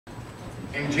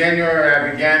In January,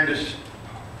 I began to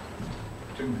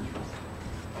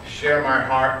share my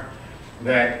heart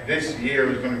that this year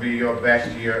is going to be your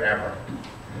best year ever.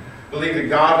 I believe that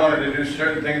God wanted to do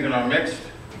certain things in our midst.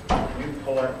 Can you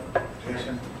pull that,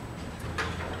 Jason?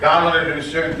 God wanted to do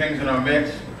certain things in our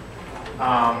midst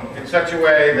in such a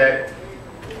way that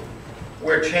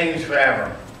we're changed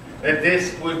forever. That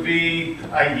this would be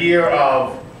a year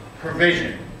of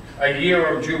provision, a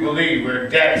year of jubilee where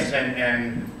debts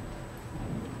and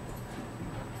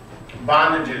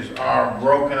bondages are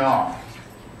broken off.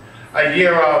 A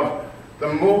year of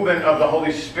the movement of the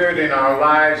Holy Spirit in our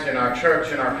lives, in our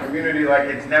church, in our community like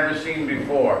it's never seen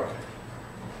before.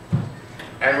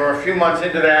 And we're a few months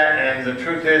into that, and the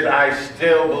truth is I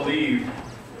still believe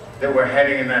that we're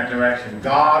heading in that direction.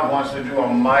 God wants to do a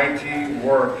mighty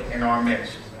work in our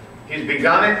midst. He's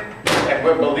begun it, and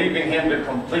we're believing Him to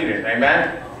complete it.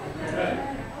 Amen?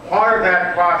 Amen. Part of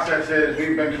that process is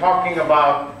we've been talking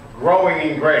about growing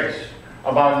in grace,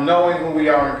 about knowing who we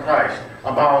are in Christ,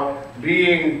 about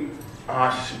being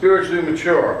spiritually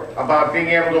mature, about being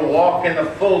able to walk in the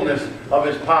fullness of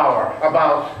His power,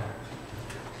 about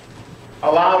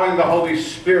allowing the Holy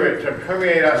Spirit to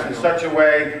permeate us in such a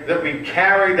way that we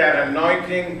carry that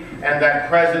anointing and that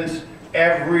presence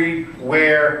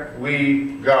everywhere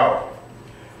we go.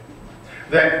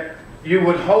 That you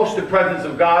would host the presence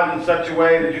of God in such a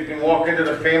way that you can walk into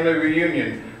the family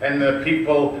reunion and the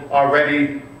people are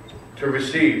ready to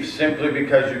receive simply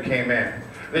because you came in.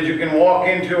 That you can walk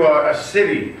into a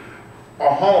city, a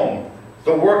home,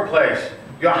 the workplace,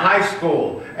 your high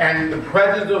school, and the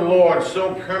presence of the Lord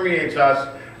so permeates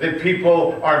us that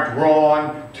people are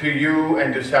drawn to you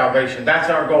and to salvation. That's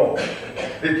our goal.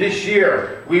 That this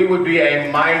year we would be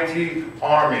a mighty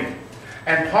army.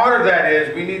 And part of that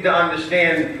is we need to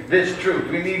understand this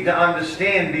truth. We need to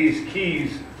understand these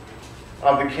keys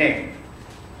of the King.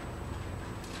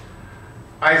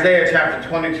 Isaiah chapter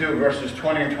 22, verses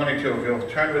 20 and 22. If you'll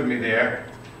turn with me there.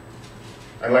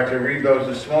 I'd like to read those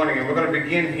this morning, and we're going to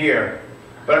begin here.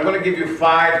 But I'm going to give you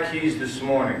 5 keys this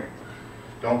morning.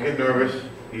 Don't get nervous.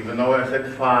 Even though I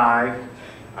said 5,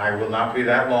 I will not be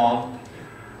that long.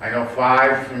 I know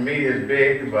 5 for me is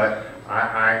big, but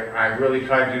I really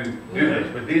try to do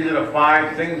this. But these are the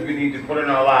 5 things we need to put in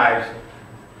our lives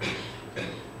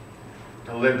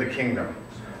to live the kingdom.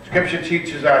 Scripture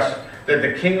teaches us that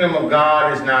the kingdom of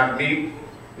God is not meat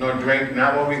nor drink,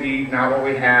 not what we eat, not what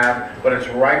we have, but it's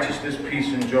righteousness,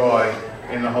 peace, and joy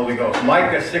in the Holy Ghost.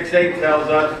 Micah 6:8 tells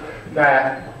us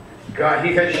that God,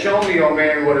 He has shown thee, O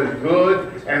man, what is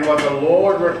good and what the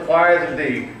Lord requires of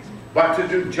thee, but to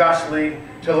do justly,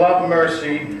 to love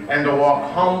mercy, and to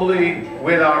walk humbly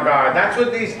with our God. That's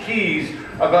what these keys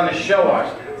are going to show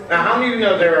us. Now, how many of you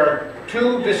know there are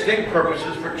 2 distinct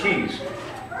purposes for keys?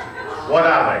 What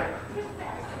are they?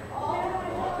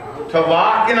 To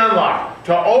lock and unlock.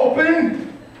 To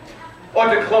open or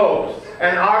to close.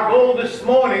 And our goal this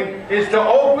morning is to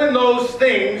open those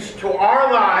things to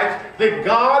our lives that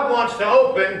God wants to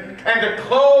open and to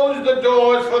close the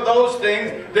doors for those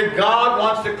things that God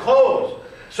wants to close.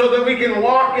 So that we can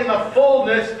walk in the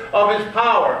fullness of His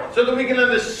power. So that we can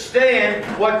understand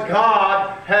what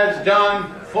God has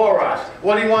done for us.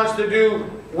 What He wants to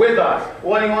do with us.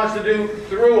 What He wants to do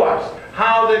through us.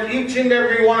 How that each and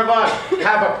every one of us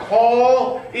have a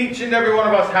call. Each and every one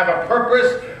of us have a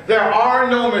purpose. There are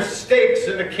no mistakes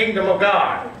in the kingdom of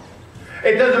God.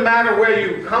 It doesn't matter where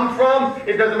you come from.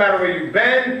 It doesn't matter where you've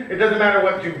been. It doesn't matter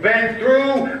what you've been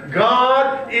through.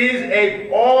 God is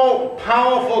an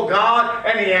all-powerful God,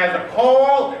 and He has a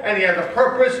call and He has a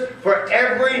purpose for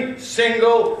every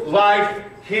single life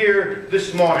here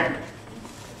this morning.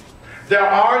 There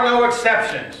are no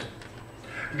exceptions.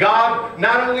 God,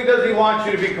 not only does He want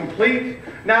you to be complete,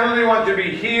 not only wants you to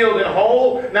be healed and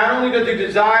whole, not only does He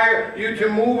desire you to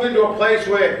move into a place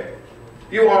where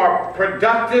you are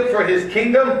productive for His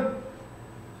kingdom.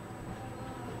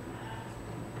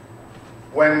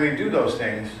 When we do those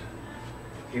things,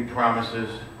 He promises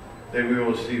that we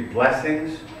will receive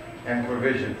blessings and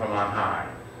provision from on high.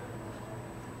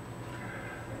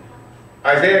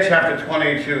 Isaiah chapter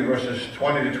 22, verses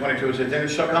 20 to 22 says, "And it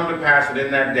shall come to pass that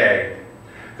in that day,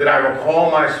 that I will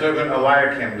call my servant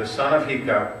Eliakim, the son of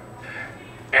Hilkiah,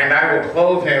 and I will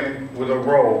clothe him with a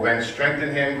robe, and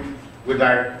strengthen him with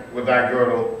thy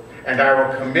girdle, and I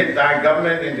will commit thy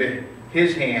government into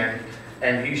his hand,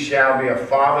 and he shall be a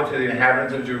father to the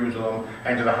inhabitants of Jerusalem,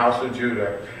 and to the house of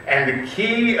Judah. And the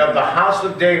key of the house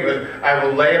of David I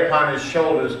will lay upon his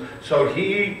shoulders, so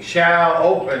he shall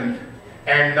open,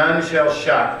 and none shall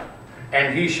shut,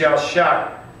 and he shall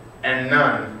shut, and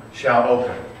none shall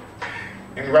open."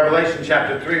 In Revelation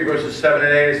chapter 3, verses 7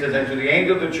 and 8, it says, "And to the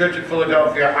angel of the church of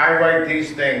Philadelphia I write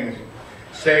these things,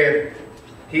 saith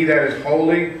he that is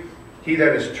holy, he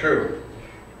that is true,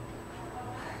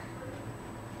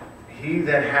 he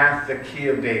that hath the key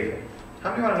of David."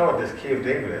 How many want to know what this key of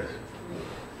David is?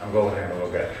 I'm going there in a little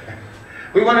bit.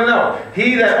 We want to know.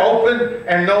 "He that opened,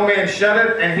 and no man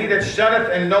shutteth, and he that shutteth,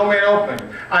 and no man opened.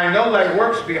 I know thy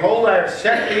works. Behold, I have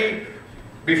set thee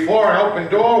before an open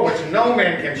door, which no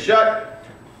man can shut.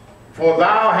 For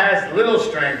thou hast little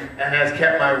strength, and hast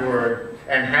kept my word,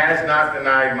 and hast not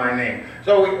denied my name."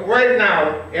 So right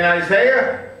now, in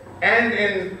Isaiah and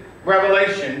in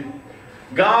Revelation,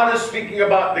 God is speaking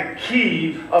about the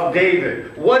key of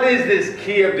David. What is this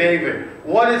key of David?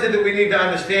 What is it that we need to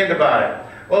understand about it?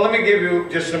 Well, let me give you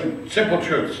just some simple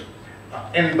truths.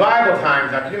 In Bible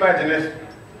times, now can you imagine this?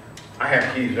 I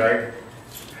have keys, right?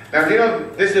 Now, you know,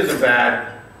 this isn't bad.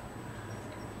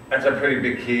 That's a pretty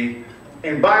big key.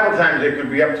 In Bible times, they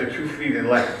could be up to 2 feet in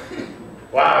length.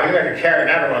 Wow, you had to carry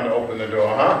that around to open the door,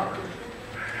 huh?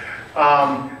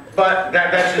 But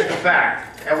that's just a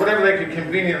fact. And whatever they could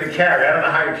conveniently carry, I don't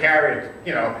know how you carry it,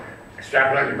 you know,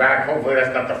 strap it on your back. Hopefully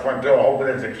that's not the front door.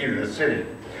 Hopefully that's the key to the city.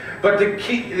 But the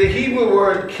key, the Hebrew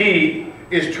word key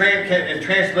is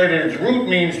translated, its root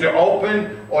means to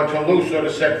open or to loose or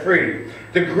to set free.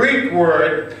 The Greek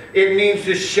word, it means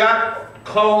to shut,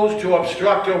 close, to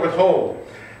obstruct or withhold.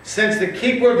 Since the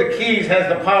keeper of the keys has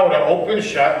the power to open,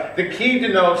 shut, the key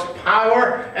denotes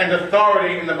power and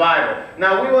authority in the Bible.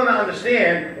 Now we want to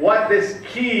understand what this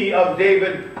key of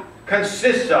David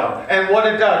consists of and what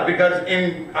it does. Because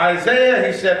in Isaiah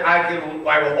he said,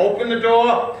 I will open the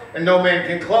door and no man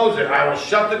can close it. I will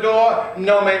shut the door,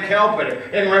 no man can open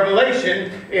it. In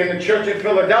Revelation, in the church in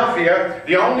Philadelphia,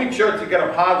 the only church to get a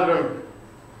positive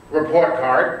report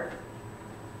card,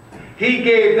 he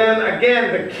gave them,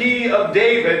 again, the key of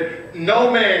David. No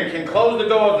man can close the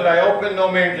doors that I open.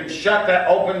 No man can shut that,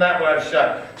 open that what I've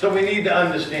shut. So we need to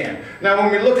understand. Now,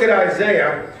 when we look at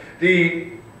Isaiah, the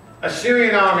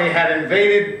Assyrian army had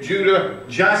invaded Judah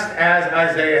just as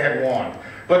Isaiah had warned.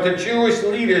 But the Jewish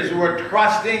leaders were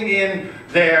trusting in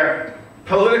their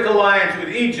political alliance with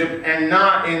Egypt and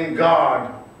not in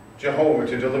God, Jehovah,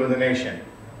 to deliver the nation.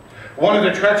 One of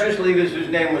the treacherous leaders, whose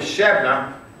name was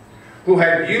Shebna, who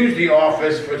had used the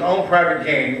office for his own private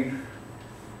gain,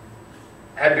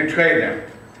 had betrayed them.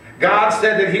 God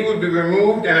said that he would be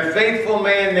removed and a faithful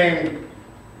man named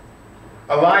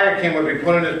Eliakim would be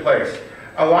put in his place.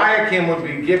 Eliakim would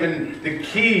be given the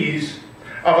keys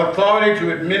of authority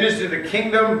to administer the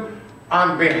kingdom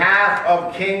on behalf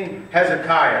of King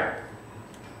Hezekiah.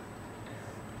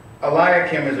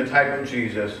 Eliakim is a type of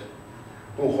Jesus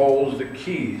who holds the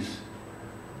keys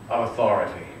of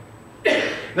authority.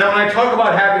 Now, when I talk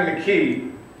about having the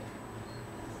key,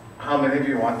 how many of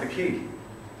you want the key?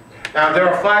 Now, there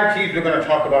are 5 keys we're going to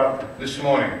talk about this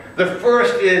morning. The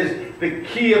first is the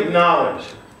key of knowledge,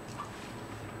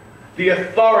 the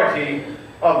authority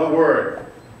of the Word.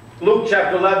 Luke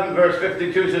chapter 11, verse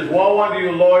 52 says, "Woe unto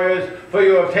you, lawyers, for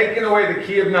you have taken away the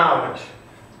key of knowledge.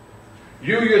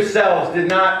 You yourselves did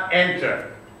not enter,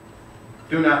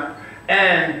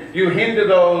 and you hinder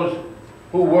those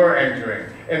who were entering."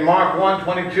 In Mark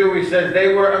 1:22, he says,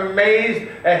 "They were amazed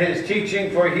at his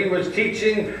teaching, for he was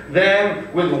teaching them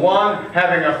with one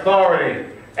having authority,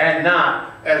 and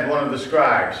not as one of the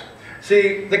scribes."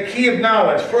 See, the key of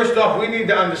knowledge. First off, we need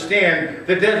to understand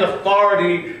that there's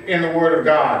authority in the Word of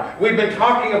God. We've been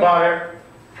talking about it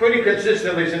pretty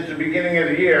consistently since the beginning of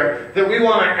the year, that we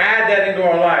want to add that into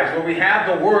our lives, where we have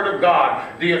the Word of God,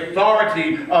 the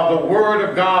authority of the Word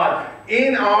of God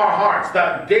in our hearts.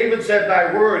 That David said,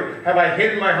 "Thy word have I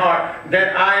hid in my heart,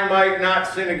 that I might not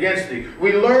sin against thee."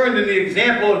 We learned in the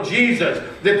example of Jesus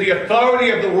that the authority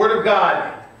of the Word of God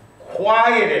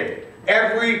quieted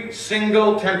every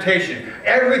single temptation.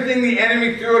 Everything the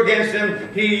enemy threw against him,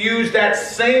 he used that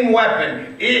same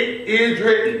weapon. It is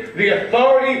written. The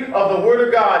authority of the Word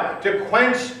of God to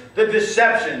quench the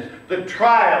deceptions, the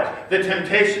trials, the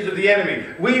temptations of the enemy.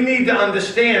 We need to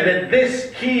understand that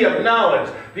this key of knowledge,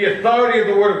 the authority of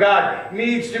the Word of God,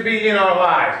 needs to be in our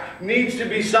lives, needs to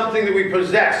be something that we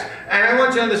possess. And I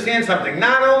want you to understand something.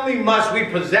 Not only must we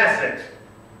possess it,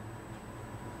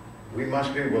 we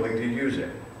must be willing to use it.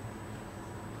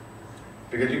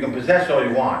 Because you can possess all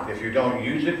you want. If you don't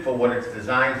use it for what it's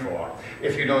designed for,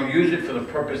 if you don't use it for the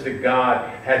purpose that God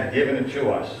has given it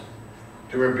to us,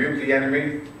 to rebuke the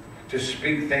enemy, to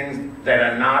speak things that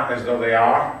are not as though they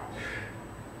are,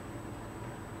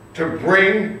 to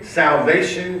bring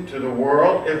salvation to the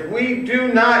world, if we do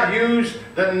not use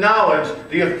the knowledge,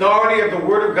 the authority of the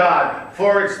Word of God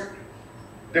for its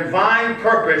divine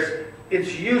purpose,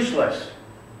 it's useless.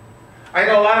 I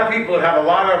know a lot of people that have a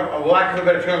lot of, lack of a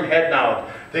better term, head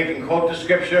knowledge. They can quote the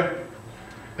scripture.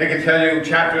 They can tell you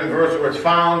chapter and verse where it's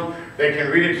found. They can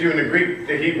read it to you in the Greek,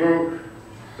 the Hebrew.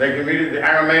 They can read it in the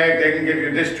Aramaic. They can give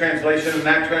you this translation and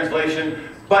that translation.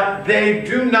 But they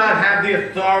do not have the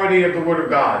authority of the Word of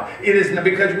God. It is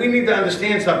because we need to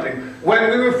understand something. When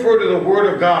we refer to the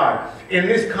Word of God in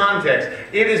this context,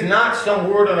 it is not some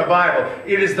word on the Bible.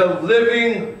 It is the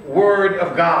living Word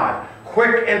of God.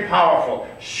 Quick and powerful.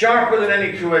 Sharper than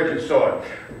any two-edged sword.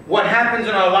 What happens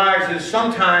in our lives is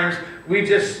sometimes we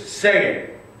just say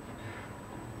it.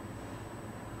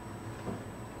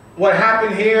 What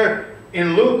happened here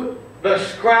in Luke, the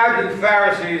scribes and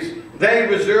Pharisees, they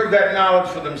reserved that knowledge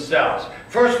for themselves.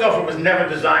 First off, it was never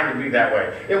designed to be that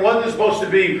way. It wasn't supposed to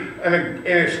be an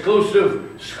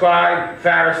exclusive scribe,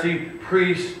 Pharisee,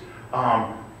 priest,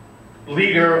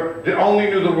 leader that only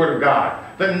knew the Word of God.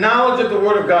 The knowledge of the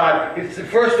Word of God,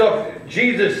 first off,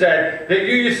 Jesus said that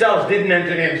you yourselves didn't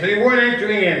enter in. So you weren't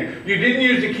entering in. You didn't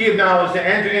use the key of knowledge to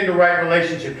enter into right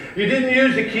relationship. You didn't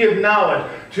use the key of knowledge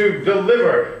to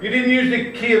deliver. You didn't use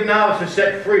the key of knowledge to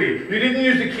set free. You didn't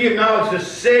use the key of knowledge to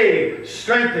save,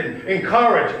 strengthen,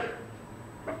 encourage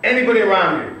anybody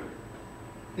around you.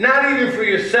 Not even for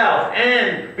yourself.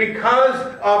 And because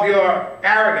of your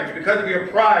arrogance, because of your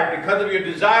pride, because of your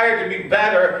desire to be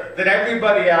better than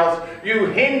everybody else, you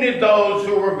hindered those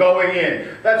who were going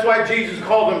in. That's why Jesus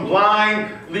called them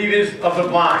blind leaders of the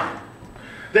blind.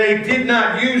 They did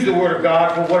not use the Word of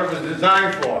God for what it was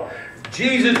designed for.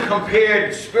 Jesus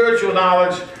compared spiritual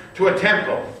knowledge to a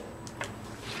temple,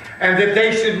 and that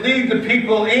they should lead the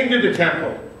people into the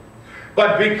temple.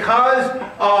 But because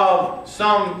of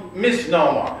some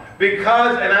misnomer,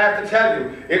 because, and I have to tell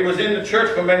you, it was in the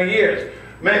church for many years.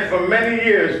 For many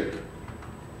years,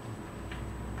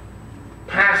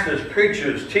 pastors,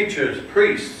 preachers, teachers,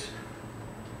 priests,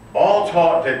 all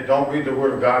taught that don't read the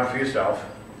Word of God for yourself.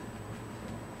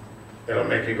 It'll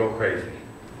make you go crazy.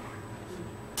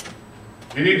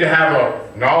 You need to have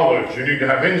a knowledge, you need to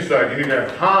have insight, you need to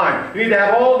have time, you need to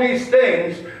have all these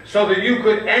things so that you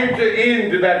could enter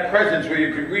into that presence where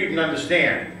you could read and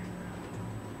understand.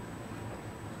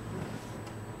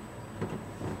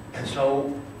 And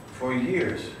so, for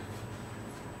years,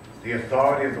 the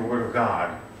authority of the Word of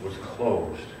God was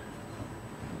closed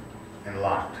and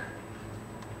locked.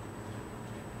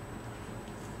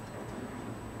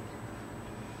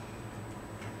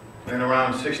 Then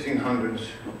around 1600s,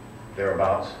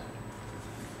 thereabouts,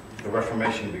 the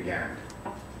Reformation began.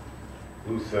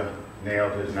 Luther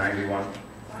nailed his 95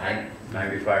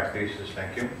 thesis,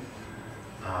 thank you,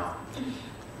 on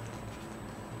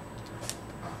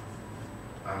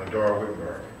the door of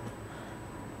Wittenberg.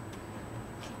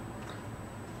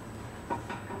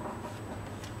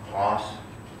 Hoss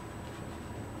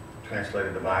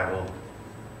translated the Bible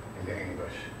into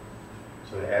English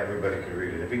so that everybody could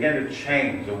read it. It began to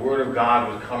change. The Word of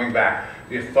God was coming back.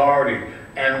 The authority.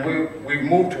 And we've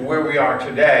moved to where we are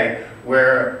today,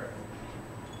 where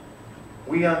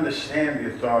we understand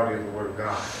the authority of the Word of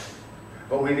God.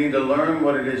 But we need to learn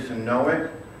what it is to know it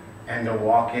and to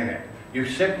walk in it. You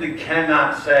simply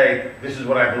cannot say, this is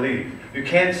what I believe. You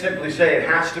can't simply say, it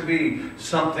has to be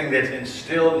something that's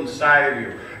instilled inside of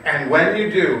you. And when you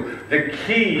do, the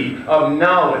key of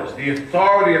knowledge, the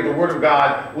authority of the Word of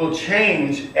God will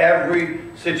change every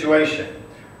situation.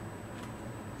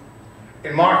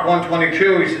 In Mark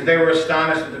 1:22, he says, they were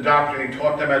astonished at the doctrine. He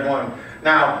taught them as one.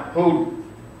 Now, who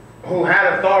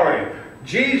had authority?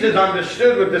 Jesus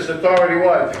understood what this authority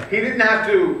was. He didn't have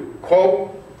to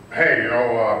quote, hey,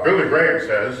 Billy Graham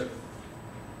says,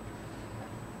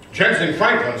 Jensen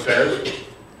Franklin says,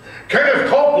 Kenneth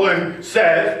Copeland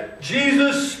says.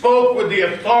 Jesus spoke with the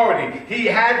authority. He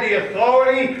had the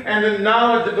authority and the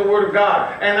knowledge of the Word of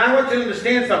God. And I want you to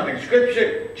understand something.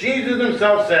 Scripture, Jesus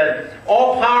himself said,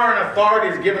 all power and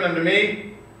authority is given unto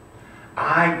me.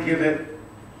 I give it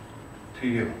to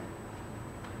you.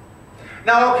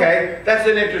 Now, okay, that's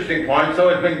an interesting point. So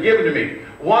it's been given to me.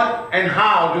 What and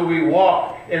how do we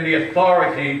walk in the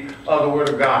authority of the Word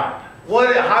of God?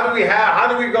 How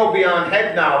do we go beyond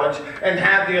head knowledge and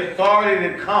have the authority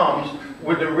that comes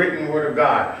with the written Word of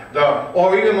God?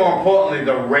 Or even more importantly,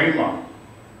 the rhema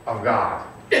of God.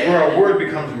 Where a word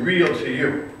becomes real to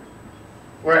you.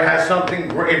 Where it has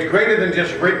something, it's greater than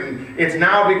just written. It's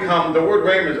now become, the word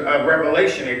rhema is a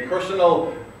revelation, a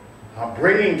personal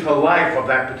bringing to life of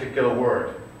that particular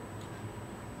word.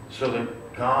 So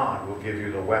that God will give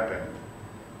you the weapon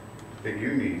that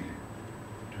you need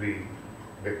to be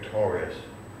victorious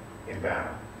in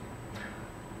battle.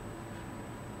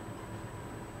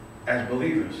 As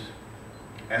believers,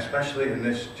 especially in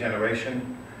this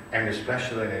generation, and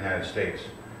especially in the United States,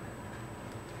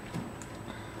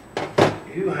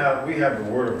 We have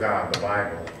the Word of God, the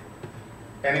Bible,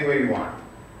 any way you want.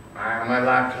 On my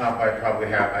laptop, I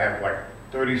have like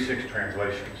 36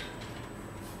 translations.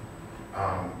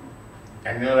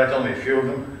 And you know, that's only a few of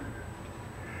them.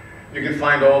 You can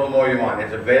find all the more you want.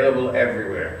 It's available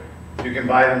everywhere. You can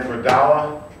buy them for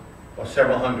 $1 or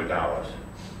several $100s.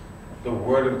 The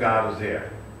Word of God is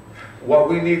there. What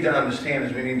we need to understand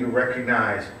is we need to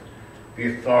recognize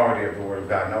the authority of the Word of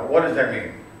God. Now, what does that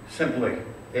mean? Simply,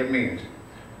 it means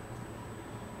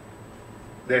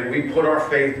that we put our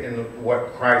faith in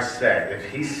what Christ said. If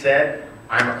He said,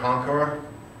 I'm a conqueror,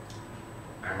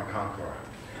 I'm a conqueror.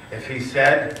 If He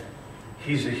said,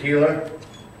 He's a healer,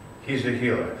 He's a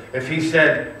healer. If He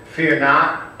said, fear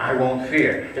not, I won't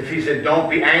fear. If He said, don't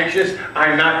be anxious,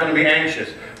 I'm not going to be anxious.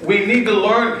 We need to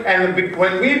learn, and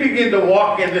when we begin to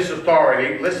walk in this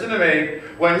authority, listen to me,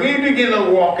 when we begin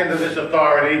to walk into this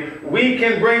authority, we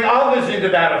can bring others into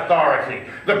that authority.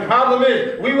 The problem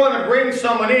is, we want to bring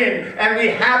someone in, and we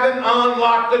haven't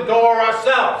unlocked the door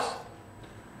ourselves.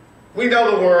 We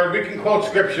know the Word, we can quote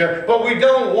Scripture, but we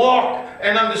don't walk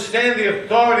and understand the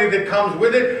authority that comes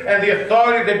with it and the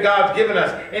authority that God's given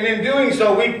us. And in doing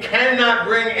so, we cannot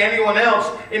bring anyone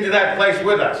else into that place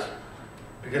with us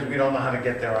because we don't know how to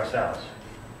get there ourselves.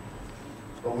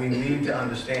 But we need to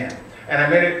understand. And I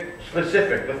made it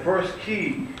specific. The first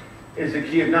key is the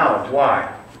key of knowledge.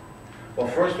 Why? Well,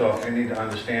 first off, you need to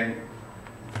understand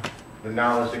the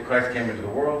knowledge that Christ came into the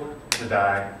world to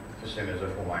die for sinners,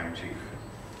 of whom I am chief.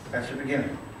 That's the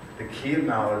beginning. The key of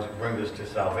knowledge brings us to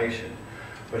salvation,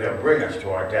 but it'll bring us to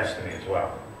our destiny as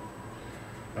well.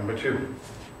 Number 2,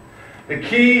 the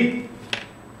key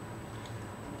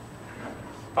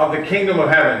of the kingdom of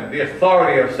heaven, the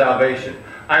authority of salvation.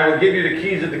 I will give you the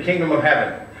keys of the kingdom of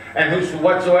heaven. And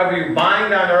whatsoever you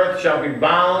bind on earth shall be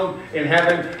bound in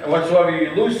heaven, and whatsoever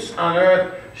you loose on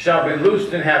earth shall be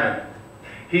loosed in heaven.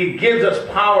 He gives us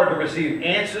power to receive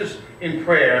answers in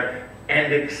prayer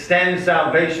and extend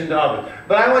salvation to others.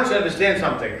 But I want you to understand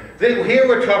something. Here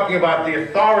we're talking about the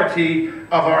authority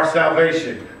of our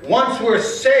salvation. Once we're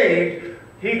saved,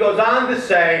 he goes on to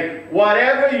say,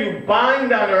 whatever you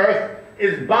bind on earth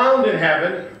is bound in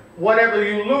heaven. Whatever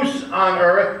you loose on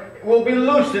earth will be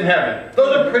loosed in heaven.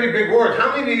 Those are pretty big words. How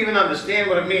many of you even understand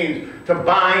what it means to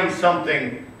bind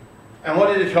something? And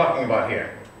what is he talking about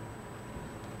here?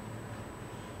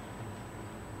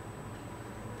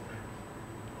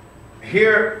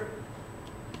 Here,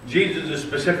 Jesus is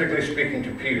specifically speaking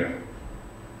to Peter.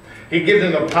 He gives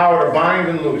him the power to bind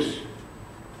and loose.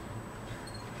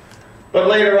 But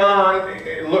later on,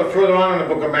 further on in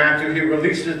the book of Matthew, he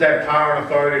releases that power and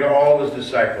authority to all his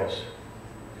disciples.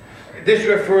 This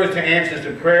refers to answers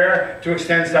to prayer, to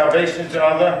extend salvation to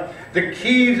others. The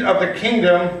keys of the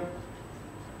kingdom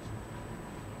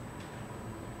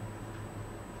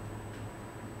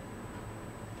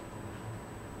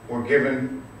were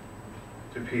given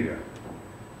to Peter.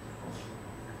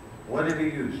 What did he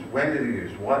use? When did he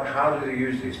use? How did he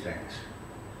use these things?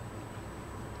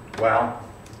 Well,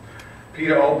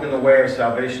 Peter opened the way of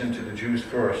salvation to the Jews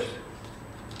first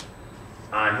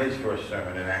on his first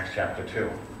sermon in Acts chapter 2,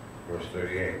 verse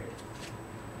 38.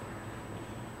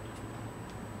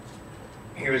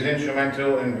 He was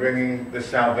instrumental in bringing the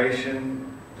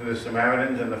salvation to the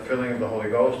Samaritans and the filling of the Holy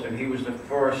Ghost, and he was the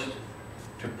first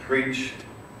to preach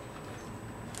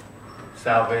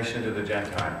salvation to the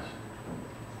Gentiles.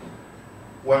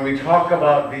 When we talk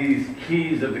about these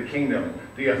keys of the kingdom,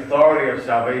 the authority of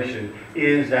salvation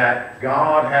is that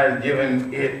God has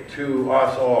given it to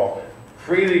us all.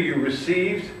 Freely you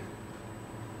received,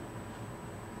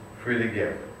 freely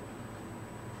give.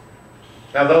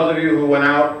 Now those of you who went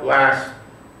out last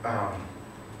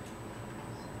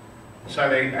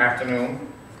Sunday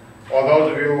afternoon, or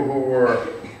those of you who were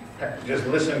just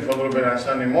listening for a little bit on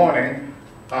Sunday morning,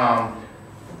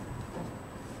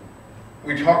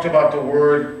 we talked about the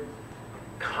word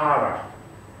chara,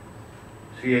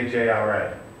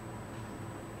 C-H-A-R-A,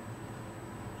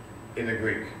 in the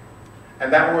Greek.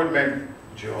 And that word meant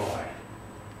joy,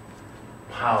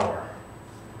 power,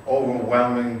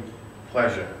 overwhelming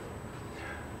pleasure.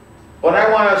 But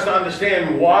I want us to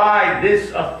understand why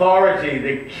this authority,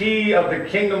 the key of the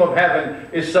kingdom of heaven,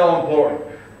 is so important.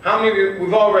 How many of you,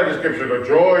 we've all read the scripture, the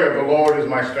joy of the Lord is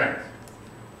my strength.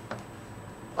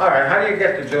 All right, how do you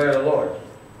get the joy of the Lord?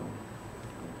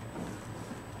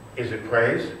 Is it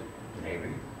praise? Maybe.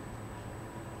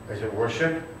 Is it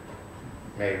worship?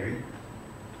 Maybe.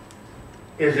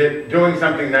 Is it doing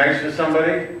something nice to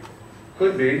somebody?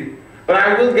 Could be. But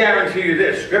I will guarantee you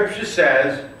this. Scripture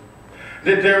says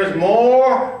that there is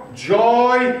more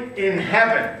joy in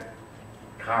heaven,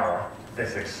 chara,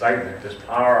 this excitement, this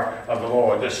power of the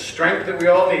Lord, this strength that we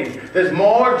all need. There's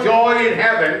more joy in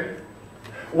heaven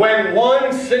when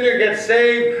one sinner gets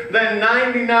saved than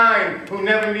 99 who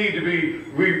never need to be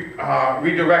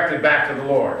redirected back to the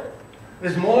Lord.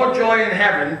 There's more joy in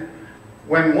heaven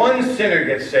when one sinner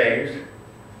gets saved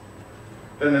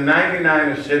than the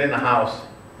 99 who sit in the house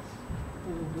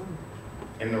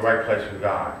in the right place with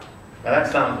God. Now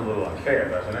that sounds a little unfair,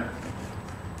 doesn't it?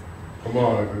 Come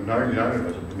on, 99 of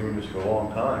us have been doing this for a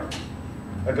long time.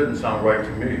 That doesn't sound right to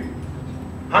me.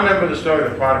 I remember the story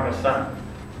of the prodigal son.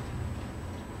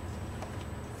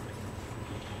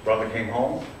 Brother came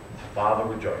home, father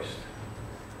rejoiced.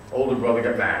 Older brother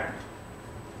got mad.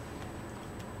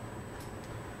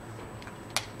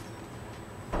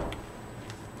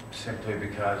 Simply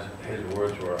because his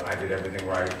words were, I did everything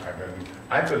right.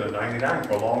 I've been a 99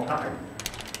 for a long time.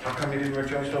 How come you didn't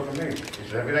rejoice over me? He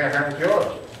said, everything I have is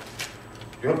yours.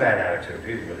 Your bad attitude.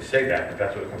 He didn't really say that, but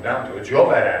that's what it comes down to. It's your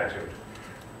bad attitude.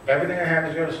 Everything I have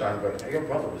is yours, son, but your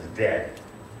brother was dead,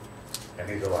 and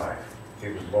he's alive. He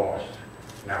was lost.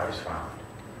 Now he's found.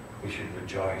 We should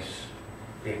rejoice.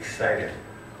 Be excited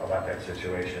about that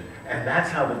situation. And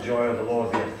that's how the joy of the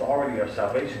Lord, the authority of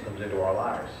salvation comes into our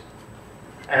lives.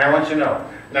 And I want you to know,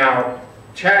 now,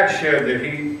 Chad shared that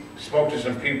he spoke to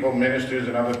some people, ministers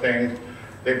and other things,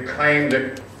 that claimed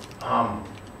that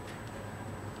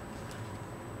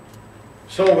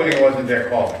soul winning wasn't their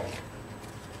calling.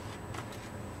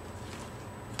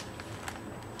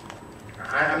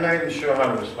 I'm not even sure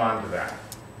how to respond to that.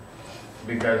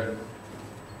 Because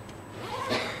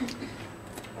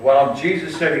while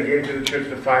Jesus said he gave to the church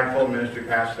the fivefold ministry,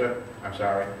 pastor,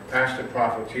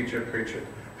 prophet, teacher, preacher,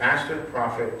 pastor,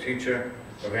 prophet, teacher,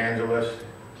 evangelist,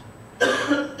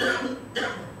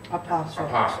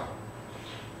 apostle.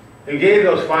 He gave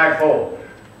those fivefold.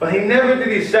 But he never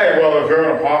did he say, well, if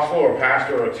you're an apostle or a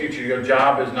pastor or a teacher, your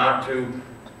job is not to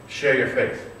share your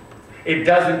faith. It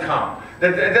doesn't come.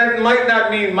 That might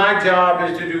not mean my job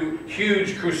is to do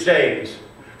huge crusades,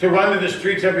 to run to the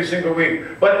streets every single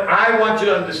week. But I want you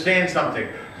to understand something.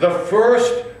 The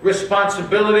first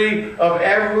responsibility of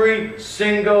every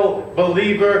single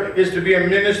believer is to be a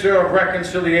minister of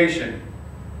reconciliation.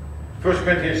 1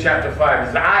 Corinthians chapter 5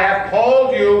 says, I have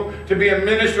called you to be a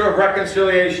minister of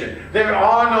reconciliation. There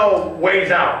are no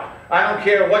ways out. I don't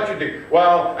care what you do.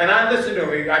 Well, and I listened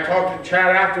to him. I talked to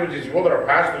Chad afterwards. He said, well, there are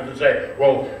pastors that say,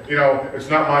 well, you know, it's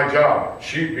not my job.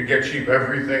 Sheep beget sheep.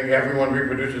 Everyone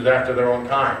reproduces after their own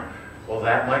kind. Well,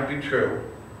 that might be true.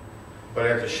 But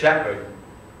as a shepherd,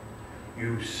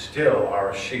 you still are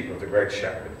a sheep of the great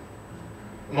shepherd.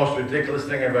 The most ridiculous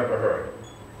thing I've ever heard.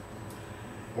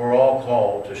 We're all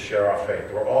called to share our faith.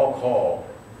 We're all called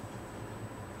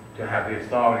to have the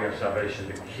authority of salvation,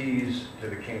 the keys to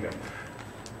the kingdom.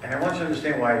 And I want you to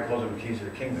understand why he calls them the keys to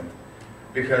the kingdom.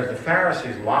 Because the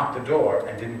Pharisees locked the door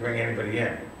and didn't bring anybody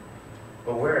in.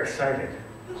 But we're excited.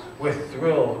 We're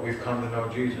thrilled we've come to know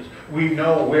Jesus. We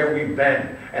know where we've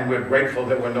been, and we're grateful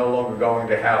that we're no longer going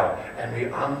to hell. And we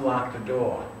unlock the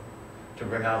door to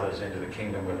bring others into the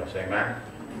kingdom with us. Amen?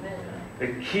 Amen.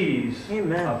 The keys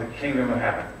of the kingdom of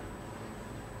heaven.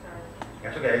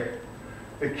 That's okay.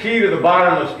 The key to the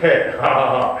bottomless pit.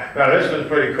 Now this is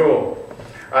pretty cool.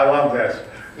 I love this.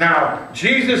 Now,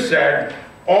 Jesus said,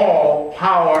 all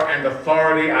power and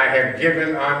authority I have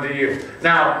given unto you.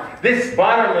 Now, this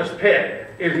bottomless pit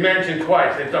is mentioned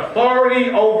twice. It's authority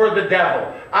over the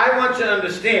devil. I want you to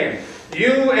understand,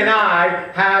 you and I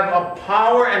have a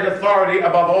power and authority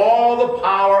above all the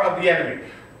power of the enemy.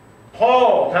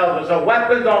 Paul tells us the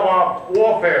weapons of our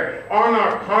warfare are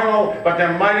not carnal, but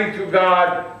they're mighty through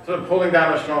God to the pulling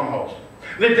down of strongholds.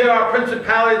 That there are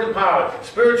principalities and powers,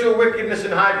 spiritual wickedness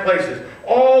in high places.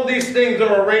 All these things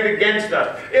are arrayed against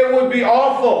us. It would be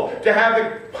awful to have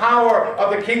the power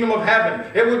of the kingdom of heaven.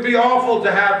 It would be awful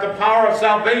to have the power of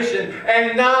salvation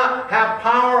and not have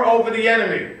power over the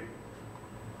enemy.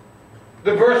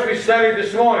 The verse we studied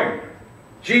this morning,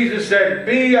 Jesus said,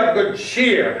 be of good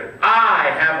cheer. I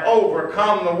have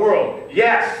overcome the world.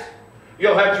 Yes,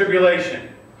 you'll have tribulation.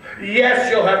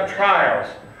 Yes, you'll have trials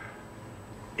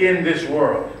in this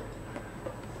world.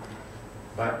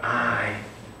 But I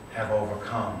have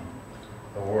overcome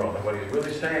the world. And what he's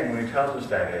really saying when he tells us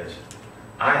that is,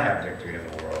 I have victory in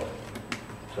the world,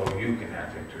 so you can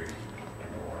have victory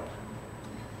in the world.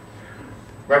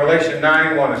 Revelation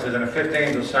 9:1, it says, and the fifth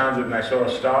angel sounded, and I saw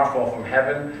a star fall from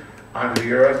heaven onto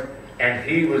the earth, and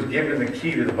he was given the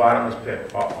key to the bottomless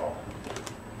pit. Uh-oh.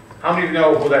 How many of you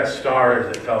know who that star is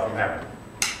that fell from heaven?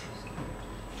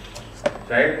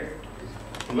 Say?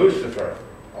 Lucifer.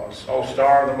 Oh,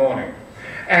 star of the morning.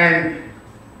 And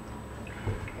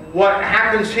what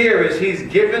happens here is he's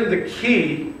given the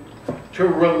key to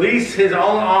release his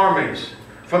own armies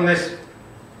from this,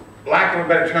 lack of a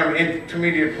better term,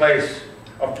 intermediate place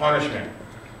of punishment.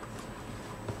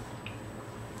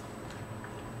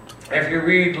 If you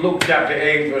read Luke chapter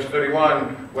 8, verse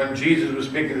 31, when Jesus was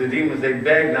speaking to the demons, they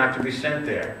begged not to be sent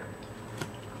there.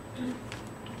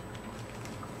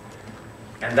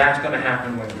 And that's going to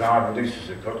happen when God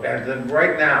releases it. But as of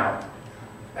right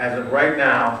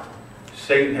now,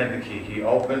 Satan had the key. He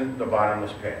opened the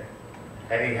bottomless pit.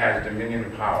 And he has dominion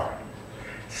and power.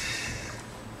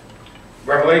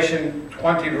 Revelation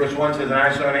 20 verse 1 says, "And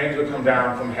I saw an angel come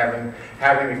down from heaven,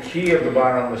 having the key of the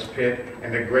bottomless pit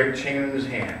and a great chain in his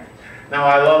hand." Now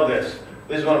I love this.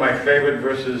 This is one of my favorite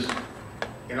verses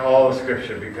in all of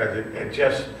Scripture, because it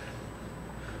just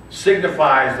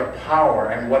signifies the power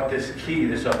and what this key,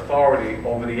 this authority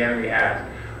over the enemy has.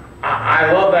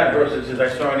 I love that verse. It says, "I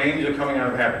saw an angel coming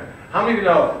out of heaven." How many of you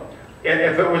know,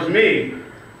 if it was me,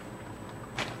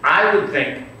 I would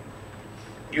think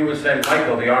you would send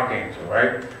Michael the archangel,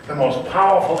 right? The most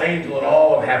powerful angel in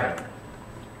all of heaven.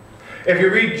 If you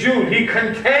read Jude, he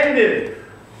contended.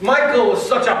 Michael was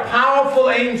such a powerful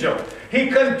angel.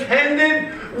 He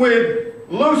contended with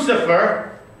Lucifer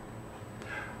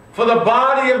for the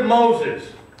body of Moses.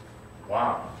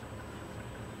 Wow.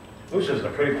 Lucifer's a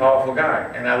pretty powerful guy.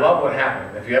 And I love what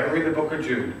happened. If you ever read the book of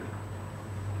Jude,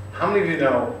 how many of you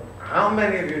know how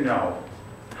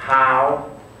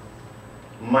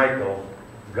Michael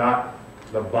got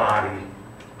the body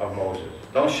of Moses?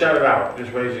 Don't shout it out,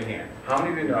 just raise your hand. How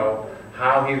many of you know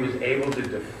how he was able to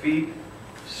defeat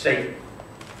Satan?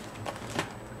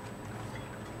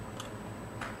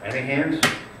 Any hands?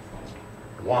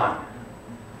 1,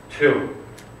 2.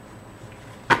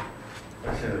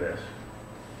 Listen to this.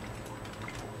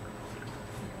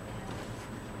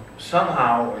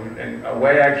 Somehow, in a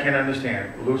way I can't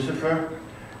understand, Lucifer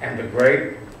and the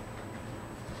great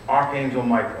Archangel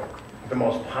Michael, the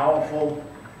most powerful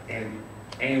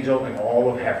angel in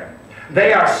all of heaven,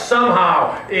 they are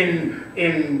somehow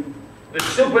in the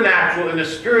supernatural, in the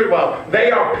spirit world,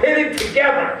 they are pitted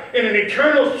together in an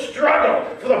eternal struggle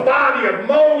for the body of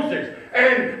Moses.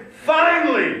 And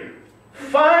finally,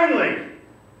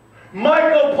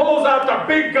 Michael pulls out the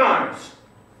big guns.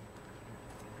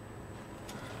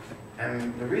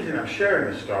 And the reason I'm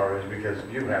sharing this story is because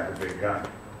you have the big gun.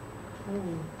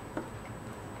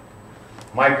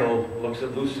 Michael looks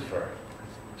at Lucifer,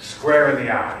 square in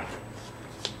the eye.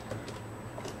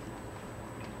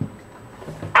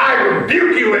 "I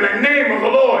rebuke you in the name of the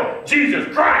Lord Jesus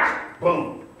Christ."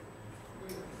 Boom.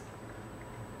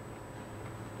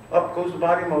 Up goes the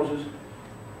body of Moses.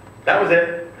 That was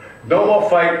it. No more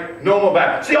fight, no more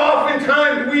battle. See,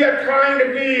 oftentimes we are trying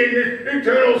to be in this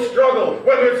eternal struggle,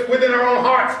 whether it's within our own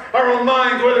hearts, our own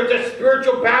minds, whether it's a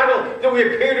spiritual battle that we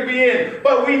appear to be in.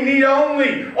 But we need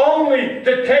only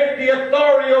to take the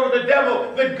authority over the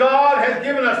devil that God has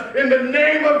given us. In the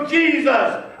name of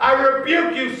Jesus, I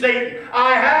rebuke you, Satan.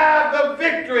 I have the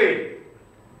victory.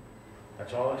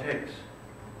 That's all it takes.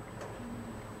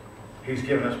 He's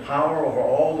given us power over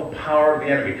all the power of the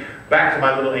enemy. Back to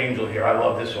my little angel here. I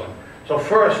love this one. So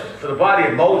first, for the body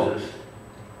of Moses,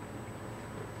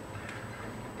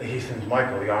 he sends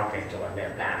Michael the archangel, and they're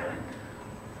battling.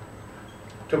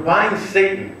 To bind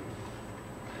Satan,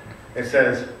 it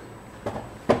says,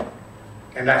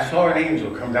 "And I saw an angel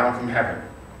come down from heaven,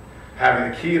 having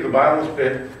the key of the bottomless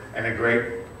pit and a great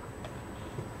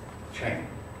chain,"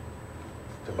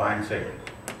 to bind Satan.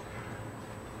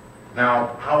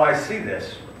 Now, how I see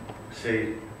this,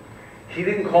 he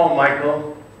didn't call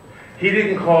Michael, he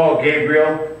didn't call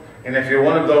Gabriel, and if you're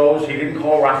one of those, he didn't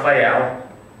call Raphael.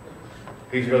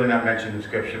 He's really not mentioned in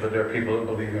Scripture, but there are people who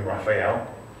believe in Raphael.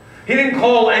 He didn't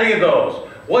call any of those.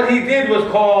 What he did was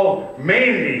call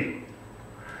Mandy,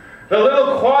 the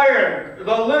little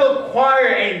choir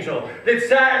angel that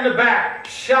sat in the back,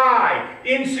 shy,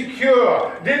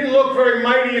 insecure, didn't look very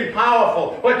mighty and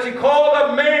powerful. But she called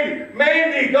up Mandy.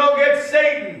 "Mandy, go get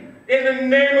Satan in the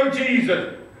name of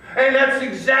Jesus." And that's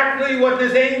exactly what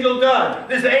this angel does.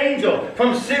 This angel,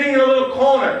 from sitting in a little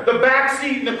corner, the back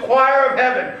seat in the choir of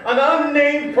heaven, an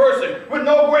unnamed person with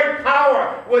no great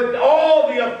power, with all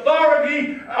the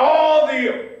authority, all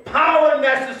the power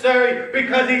necessary,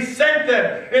 because he sent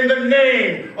them in the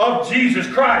name of Jesus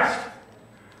Christ,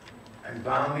 and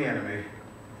bound the enemy,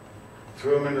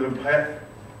 threw him into the pit,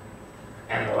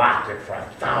 and locked it for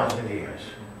 1,000 years.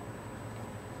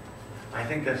 I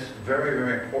think that's very,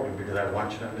 very important, because I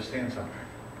want you to understand something.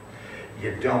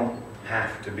 You don't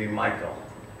have to be Michael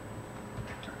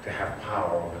to have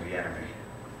power over the enemy.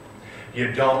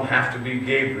 You don't have to be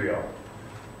Gabriel,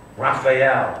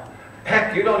 Raphael,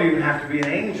 Heck, you don't even have to be an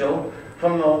angel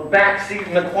from the back seat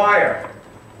in the choir.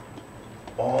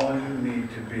 All you need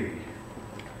to be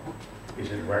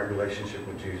is in right relationship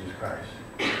with Jesus Christ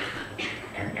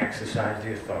and exercise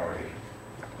the authority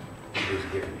He has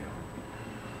given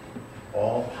you.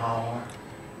 All power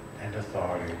and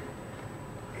authority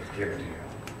is given to you.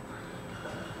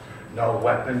 No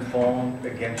weapon formed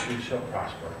against you shall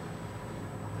prosper.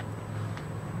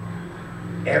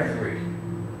 Every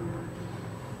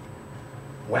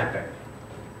weapon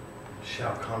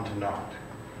shall come to naught.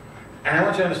 And I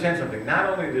want you to understand something. Not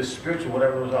only this spiritual,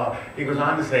 whatever those are, he goes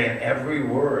on to say, and every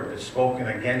word that's spoken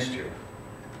against you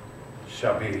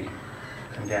shall be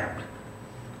condemned.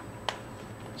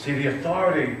 See, the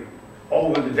authority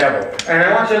over the devil. And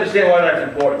I want you to understand why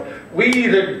that's important. We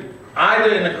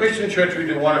either in the Christian church, we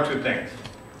do one of two things.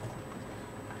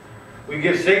 We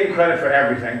give Satan credit for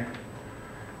everything,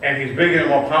 and he's bigger and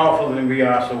more powerful than we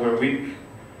are, so we're weak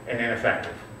and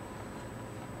ineffective.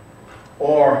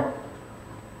 Or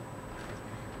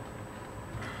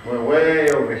we're way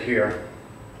over here,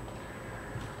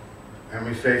 and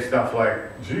we say stuff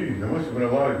like, gee, there must have been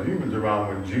a lot of demons around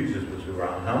when Jesus was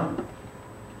around, huh?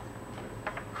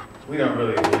 We don't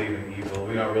really believe in evil.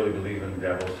 We don't really believe in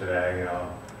devils today, you know.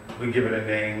 We give it a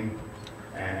name,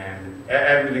 and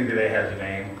everything today has a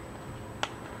name.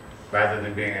 Rather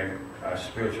than being a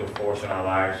spiritual force in our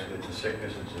lives, it's a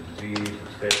sickness, it's a disease,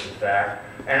 it's this, it's that.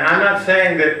 And I'm not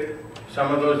saying that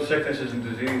some of those sicknesses and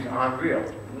diseases aren't real.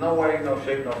 No way, no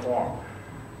shape, no form.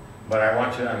 But I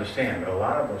want you to understand that a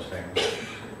lot of those things,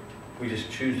 we just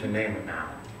choose to name it now,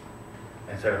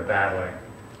 instead of battling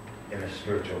in the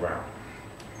spiritual realm.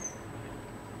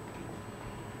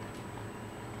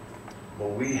 But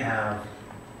we have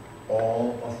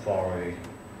all authority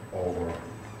over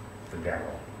the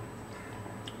devil.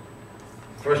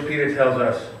 1 Peter tells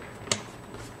us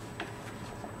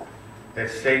that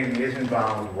Satan isn't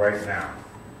bound right now.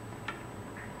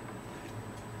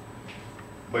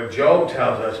 But Job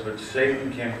tells us that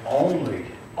Satan can only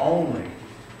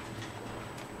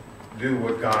do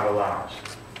what God allows.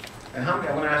 And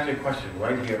I want to ask you a question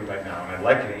right here, right now, and I'd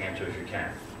like you to answer if you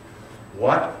can.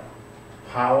 What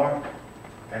power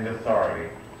and authority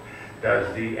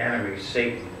does the enemy,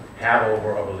 Satan, have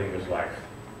over a believer's life?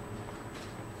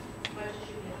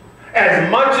 As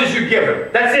much as you give him.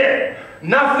 That's it.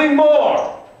 Nothing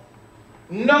more.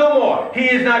 No more. He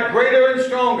is not greater and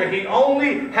stronger. He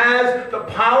only has the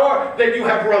power that you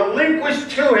have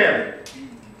relinquished to him.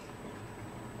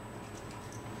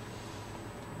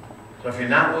 So if you're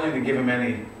not willing to give him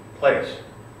any place,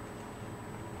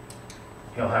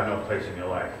 he'll have no place in your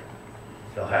life.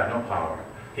 He'll have no power.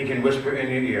 He can whisper in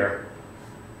your ear.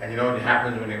 And you know what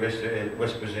happens when he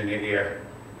whispers in your ear?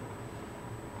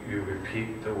 You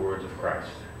repeat the words of Christ.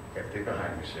 Get thee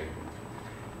behind me, Satan.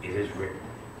 It is written.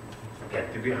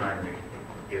 Get thee behind me.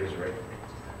 It is written.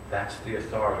 That's the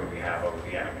authority we have over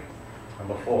the enemy.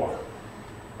 Number 4.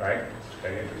 Right?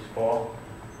 Verse 4.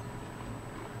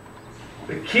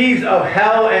 The keys of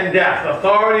hell and death.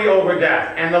 Authority over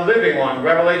death. And the living one.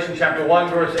 Revelation chapter 1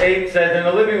 verse 8 says, and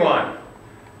the living one.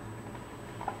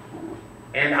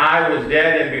 And I was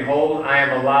dead, and behold, I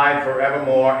am alive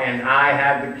forevermore, and I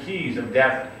have the keys of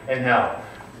death and hell.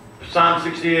 Psalm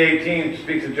 68:18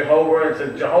 speaks of Jehovah, and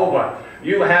says, Jehovah,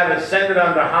 you have ascended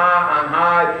on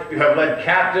high, you have led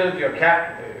captives,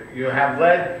 you have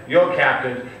led your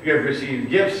captives, you have received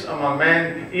gifts among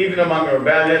men, even among the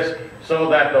rebellious, so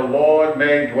that the Lord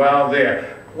may dwell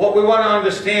there. What we want to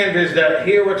understand is that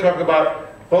here we're talking about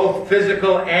both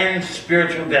physical and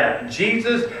spiritual death.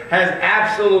 Jesus has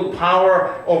absolute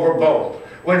power over both.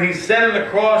 When he said on the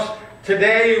cross,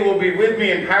 today you will be with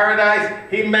me in paradise,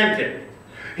 he meant it.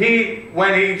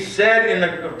 When he said in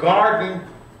the garden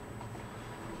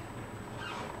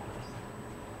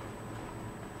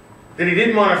that he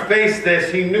didn't want to face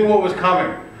this, he knew what was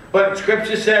coming. But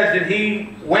Scripture says that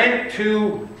he went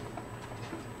to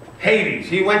Hades,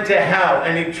 he went to hell,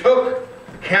 and he took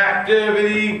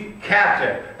captivity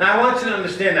captive. Now I want you to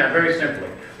understand that very simply.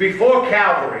 Before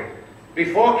Calvary,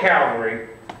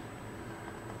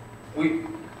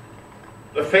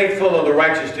 the faithful or the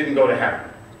righteous didn't go to heaven,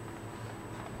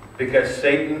 because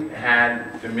Satan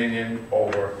had dominion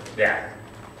over death.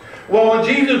 Well, when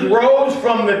Jesus rose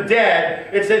from the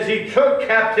dead, it says he took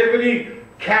captivity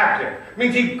captive. It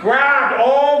means he grabbed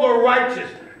all the righteous.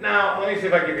 Now, let me see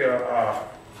if I give you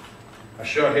a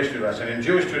short history lesson. In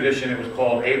Jewish tradition, it was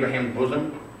called Abraham's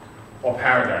bosom or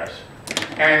paradise.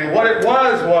 And what it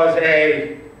was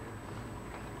a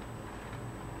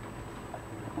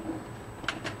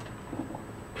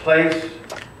place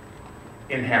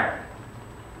in hell.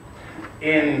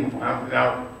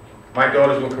 Now, My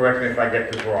daughters will correct me if I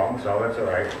get this wrong, so that's all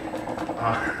right.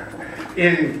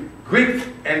 In Greek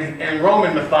and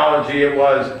Roman mythology, it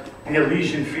was the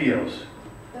Elysian Fields.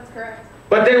 That's correct.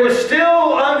 But they were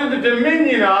still under the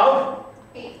dominion of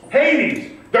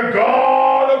Hades, the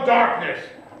god of darkness.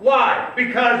 Why?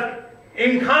 Because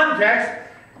in context,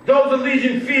 those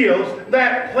Elysian Fields,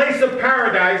 that place of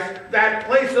paradise, that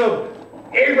place of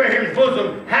Abraham's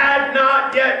bosom, had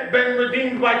not yet been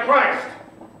redeemed by Christ.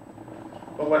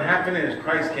 But what happened is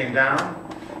Christ came down,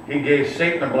 he gave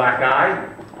Satan a black eye,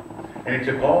 and he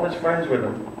took all his friends with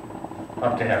him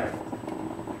up to heaven.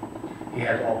 He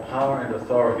has all power and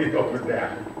authority over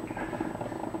death,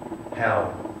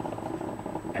 hell,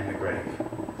 and the grave.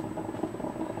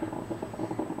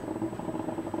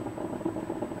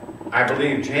 I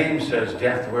believe James says,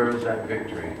 death, where is thy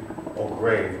victory? O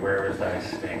grave, where is thy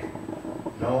sting?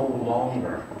 No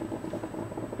longer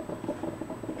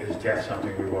is death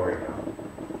something we worry about.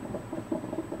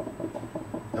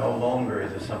 No longer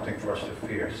is it something for us to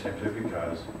fear, simply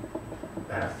because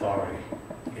that authority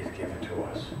is given to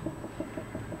us.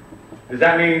 Does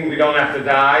that mean we don't have to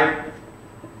die?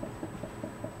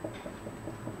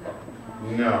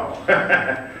 No.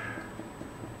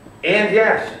 And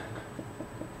yes.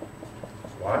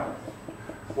 What?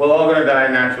 We're all going to die a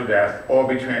natural death or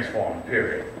be transformed,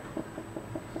 period.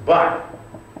 But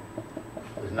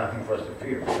there's nothing for us to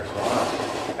fear, because for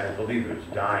us, as believers,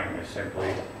 dying is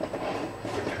simply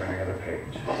the turning of the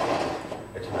page.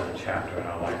 It's another chapter in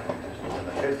our life. We just looked in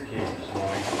the fifth key this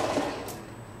morning.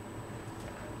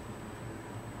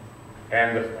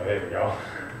 And there we go.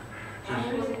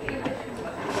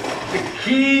 The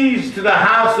keys to the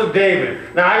house of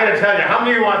David. Now I got to tell you, how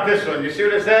many of you want this one? You see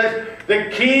what it says? The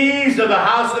keys of the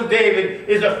house of David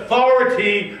is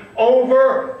authority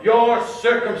over your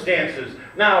circumstances.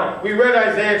 Now, we read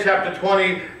Isaiah chapter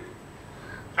 22,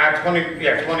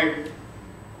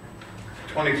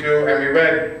 and we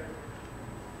read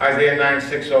Isaiah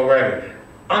 9:6 already.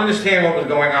 Understand what was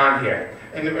going on here.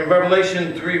 In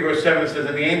Revelation 3, verse 7, it says,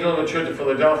 and the angel of the church of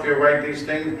Philadelphia write these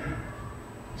things,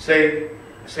 saith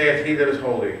he that is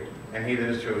holy, and he that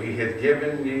is true. He hath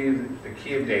given you the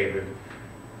key of David.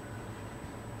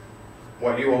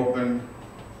 What you open,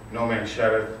 no man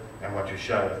shutteth, and what you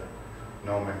shutteth,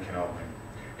 no man can open.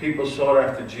 People sought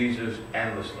after Jesus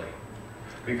endlessly,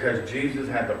 because Jesus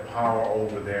had the power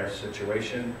over their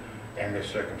situation and their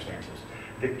circumstances.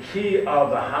 The key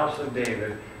of the house of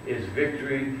David is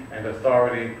victory and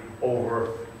authority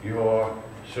over your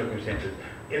circumstances.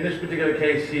 In this particular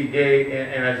case, he gave,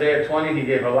 in Isaiah 20, he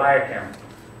gave Eliakim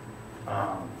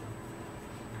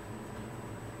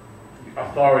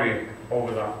authority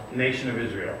over the nation of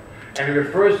Israel. And he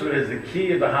refers to it as the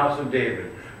key of the house of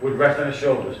David, would rest on his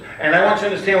shoulders. And I want you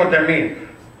to understand what that means.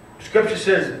 Scripture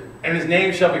says, and his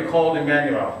name shall be called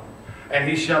Emmanuel, and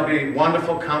he shall be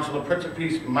Wonderful Counselor, Prince of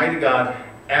Peace, Mighty God,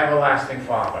 Everlasting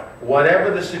Father.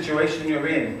 Whatever the situation you're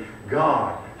in,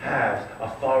 God has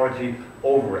authority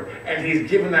over it. And he's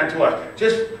given that to us.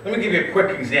 Just let me give you a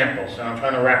quick example, so I'm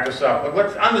trying to wrap this up. But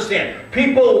let's understand,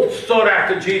 people sought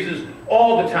after Jesus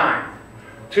all the time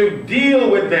to deal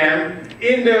with them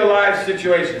in their life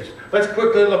situations. Let's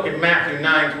quickly look at Matthew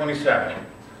 9:27.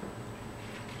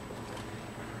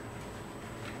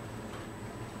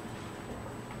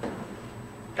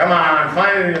 Come on,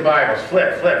 find it in your Bibles.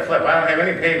 Flip, flip, flip. I don't have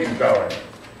any pages going.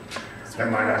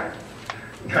 Never mind.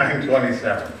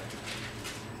 9:27.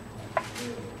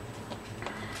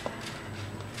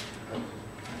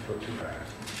 Go too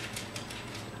fast.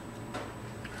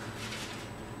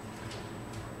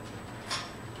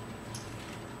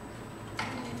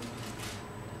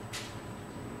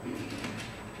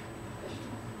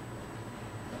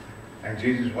 And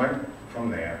Jesus went from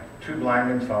there. Two blind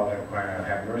men followed him, crying out,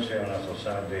 have mercy on us, O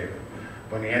Son of David.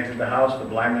 When he entered the house, the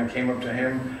blind men came up to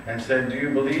him and said, do you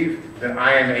believe that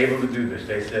I am able to do this?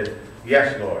 They said,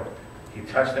 yes, Lord. He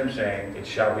touched them, saying, it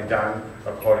shall be done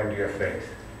according to your faith.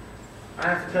 I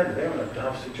have to tell you, they were in a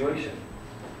tough situation.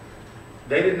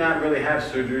 They did not really have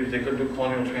surgeries. They couldn't do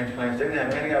corneal transplants. They didn't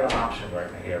have any other option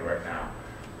right now.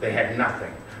 They had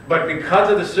nothing. But because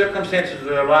of the circumstances of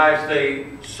their lives, they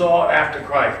sought after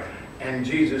Christ. And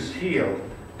Jesus healed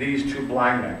these two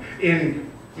blind men. In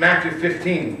Matthew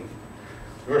 15,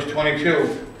 verse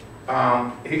 22,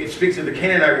 it speaks of the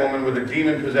Canaanite woman with a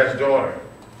demon-possessed daughter.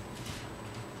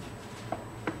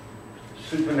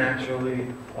 Supernaturally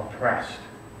oppressed.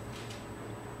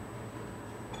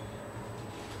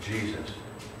 Jesus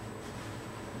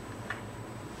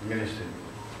ministered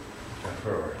to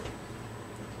her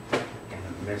in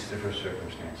the midst of her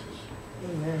circumstances.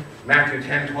 Amen. Matthew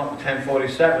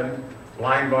 10:47,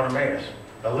 blind Bartimaeus.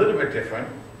 A little bit different,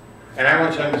 And I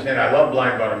want you to understand, I love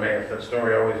blind Bartimaeus. That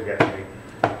story always gets me.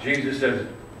 Jesus says,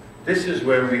 this is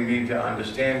where we need to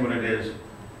understand what it is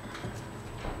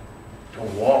to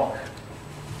walk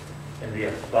in the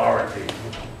authority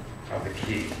of the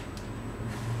key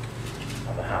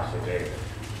of the house of David.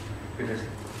 Because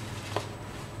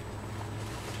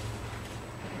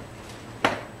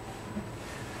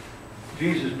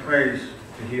Jesus prays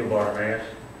to heal Bartimaeus,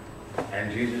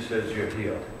 and Jesus says, you're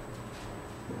healed.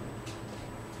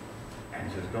 And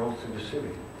he says, go to the city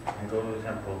and go to the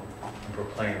temple and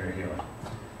proclaim your healing.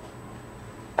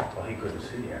 Well, he couldn't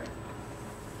see yet.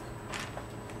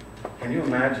 Can you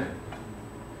imagine?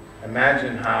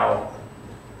 Imagine how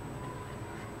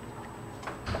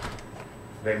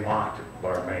they mocked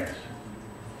Bartimaeus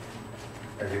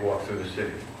as he walked through the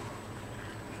city.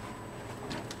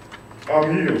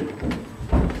 I'm healed.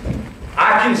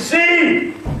 I can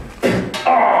see!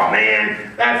 Oh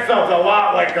man, that felt a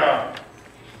lot like a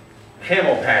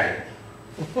camel patty.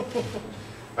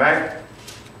 Right?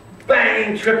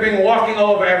 Banging, tripping, walking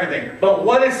over everything. But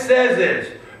what it says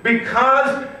is,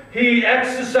 because he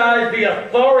exercised the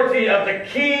authority of the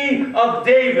key of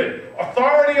David,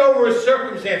 authority over his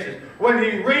circumstances, when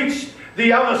he reached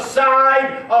the other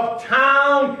side of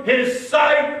town, his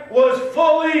sight was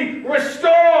fully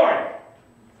restored.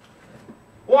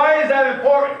 Why is that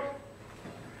important?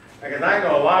 Because I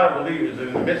know a lot of believers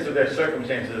in the midst of their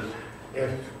circumstances,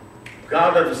 if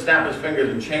God doesn't snap his fingers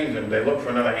and change them, they look for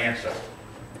another answer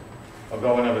or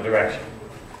go another direction.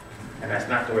 And that's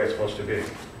not the way it's supposed to be.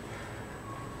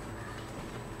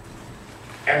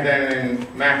 And then in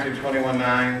Matthew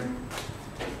 21:9,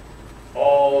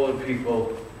 all the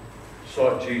people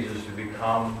sought Jesus to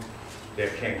become their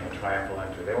king, a triumphal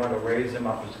entry. They wanted to raise him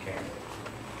up as king.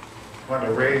 They wanted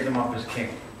to raise him up as king.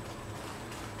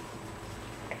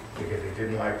 Because they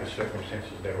didn't like the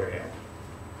circumstances they were in.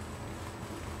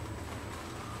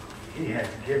 He has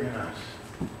given us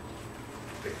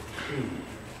the key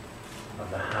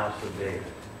of the house of David.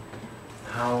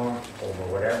 Power over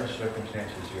whatever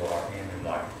circumstances you are in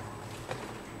life.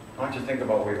 I want you to think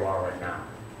about where you are right now.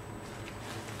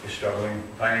 You're struggling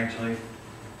financially,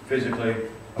 physically,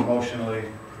 emotionally,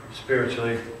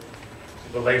 spiritually,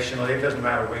 relationally. It doesn't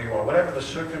matter where you are. Whatever the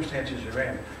circumstances you're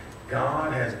in,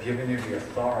 God has given you the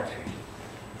authority,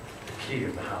 the key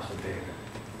of the house of David.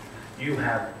 You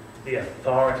have the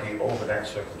authority over that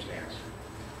circumstance.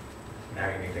 Now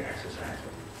you need to exercise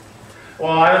it.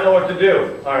 Well, I don't know what to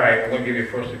do. All right, I'm going to give you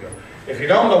first to go. If you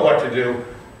don't know what to do,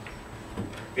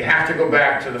 you have to go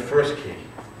back to the first key.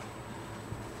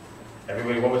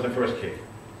 Everybody, what was the first key?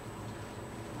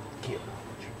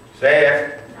 Say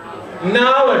it.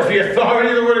 Knowledge, the authority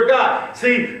of the Word of God.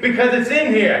 See, because it's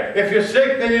in here. If you're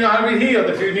sick, then you know how to be healed.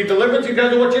 If you need deliverance, you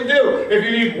know what you do. If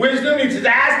you need wisdom, you just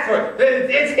ask for it.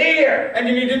 It's here, and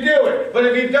you need to do it. But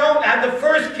if you don't have the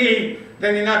first key,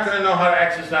 then you're not going to know how to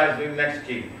exercise the next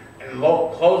key. And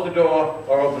close the door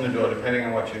or open the door, depending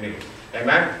on what you need.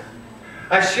 Amen?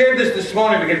 I shared this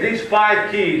morning because these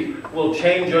 5 keys will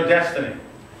change your destiny.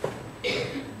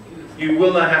 You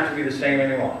will not have to be the same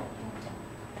anymore.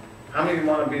 How many of you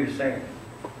want to be the same?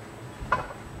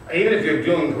 Even if you're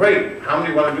doing great, how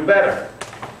many want to do better?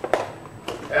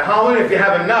 How many, if you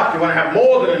have enough, you want to have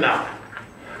more than enough?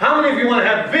 How many of you want to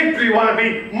have victory, you want to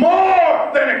be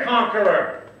more than a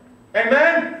conqueror?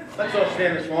 Amen? Let's all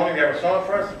stand this morning. You have a song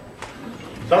for us?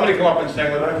 Somebody come up and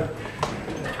sing with us.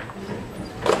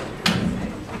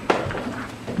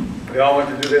 We all want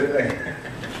to do their thing.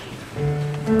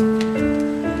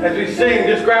 As we sing,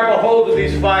 just grab a hold of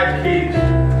these 5 keys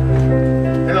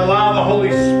and allow the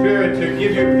Holy Spirit to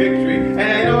give you victory. And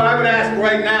I know I would ask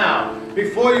right now,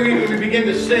 before you even begin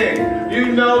to sing,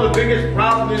 you know the biggest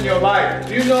problem in your life.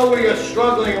 You know where you're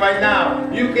struggling right now.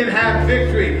 You can have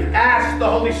victory. Ask the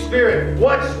Holy Spirit,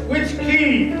 which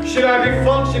key should I be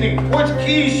functioning? Which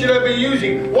key should I be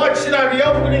using? What should I be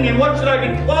opening and what should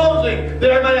I be closing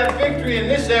that I might have victory in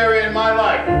this area in my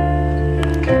life?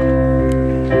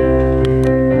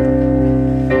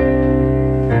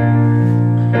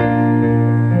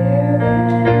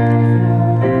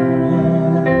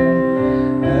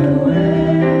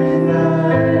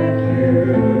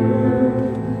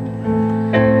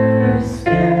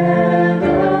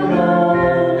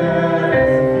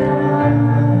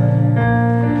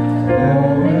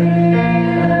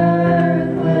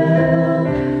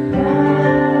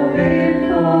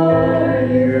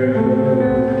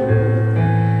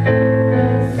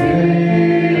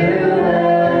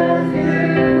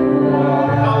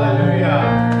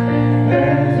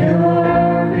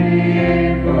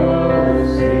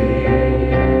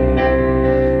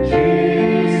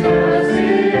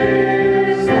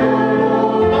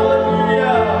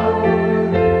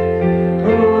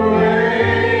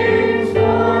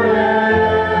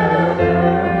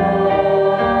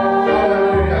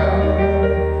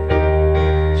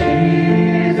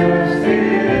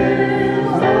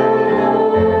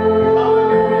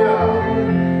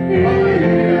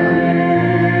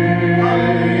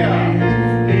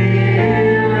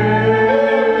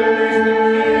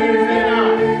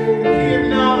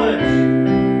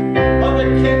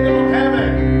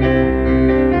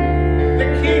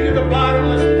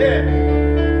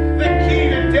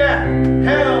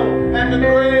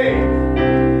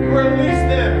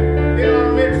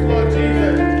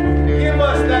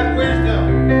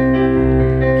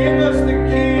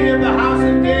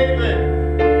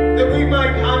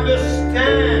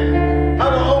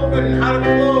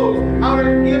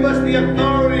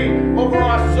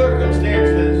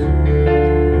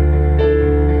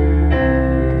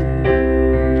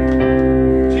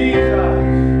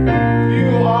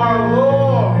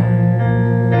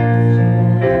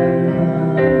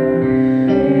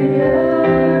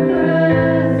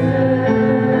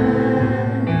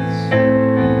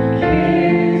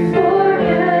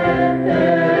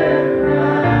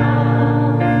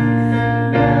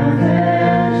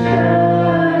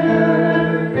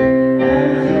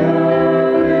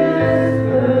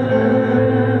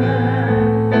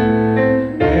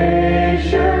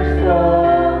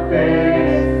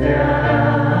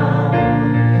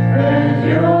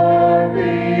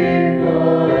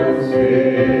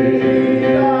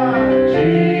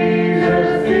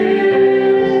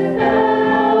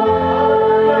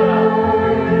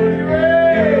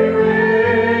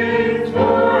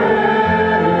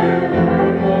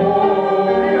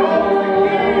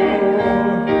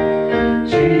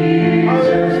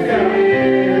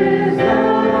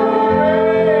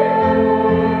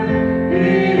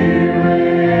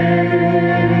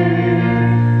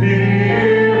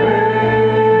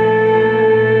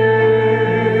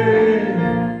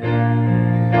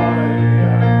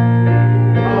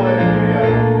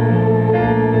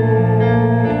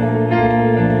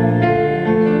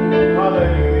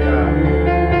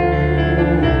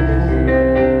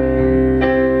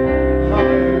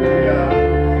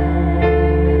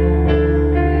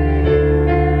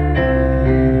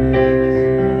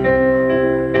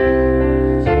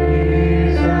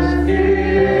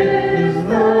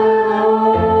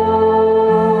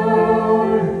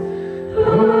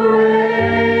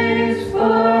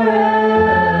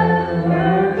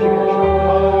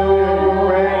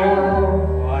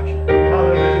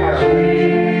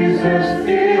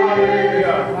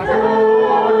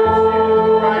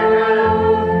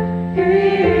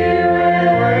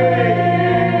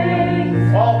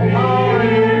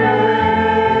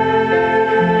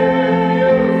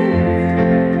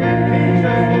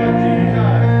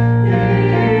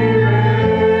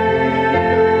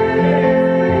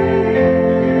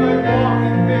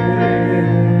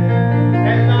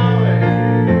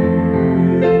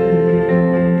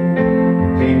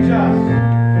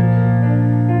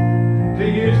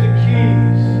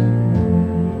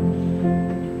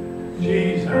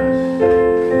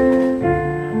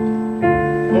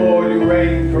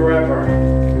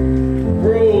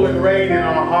 reign in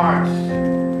our hearts.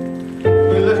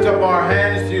 We lift up our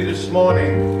hands to you this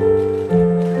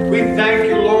morning. We thank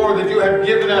you, Lord, that you have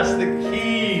given us the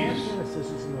keys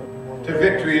to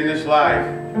victory in this life.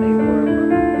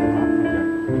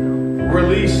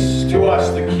 Release to us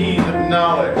the keys of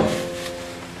knowledge,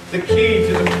 the key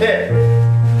to the pit,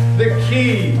 the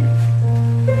key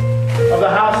of the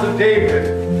house of David,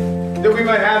 that we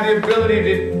might have the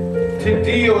ability to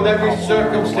deal with every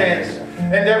circumstance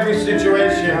and every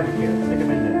situation.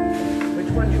 Which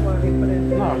one do you want to put in?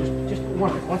 No, just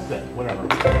one. What's that? Whatever.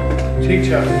 Teach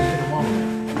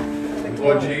us,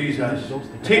 Lord Jesus.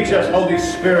 Teach us, Holy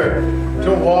Spirit,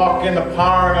 to walk in the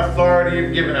power and authority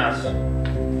you've given us.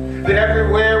 That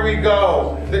everywhere we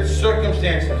go, that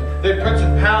circumstances, that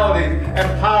principalities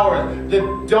and powers,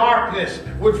 that darkness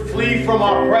would flee from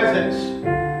our presence.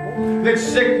 That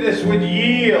sickness would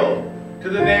yield to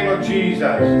the name of Jesus.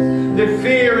 That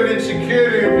fear and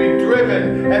insecurity would be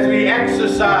driven as we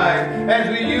exercise, as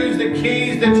we use the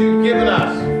keys that you've given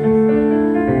us.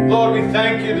 Lord, we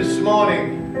thank you this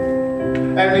morning.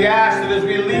 And we ask that as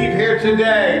we leave here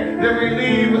today, that we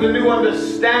leave with a new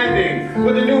understanding,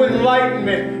 with a new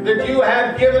enlightenment, that you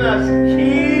have given us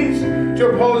keys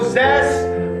to possess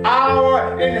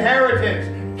our inheritance,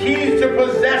 keys to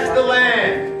possess the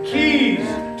land, keys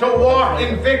to walk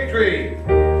in victory,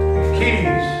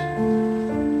 keys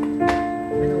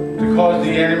to cause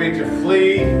the enemy to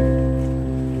flee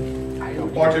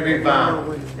or to be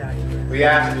bound. We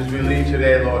ask as we leave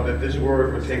today, Lord, that this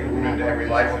word would take root into every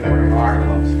life and every heart.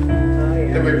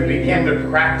 That we begin to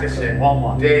practice it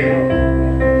daily.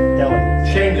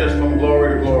 Change us from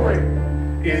glory to glory.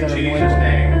 In Jesus'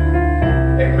 name.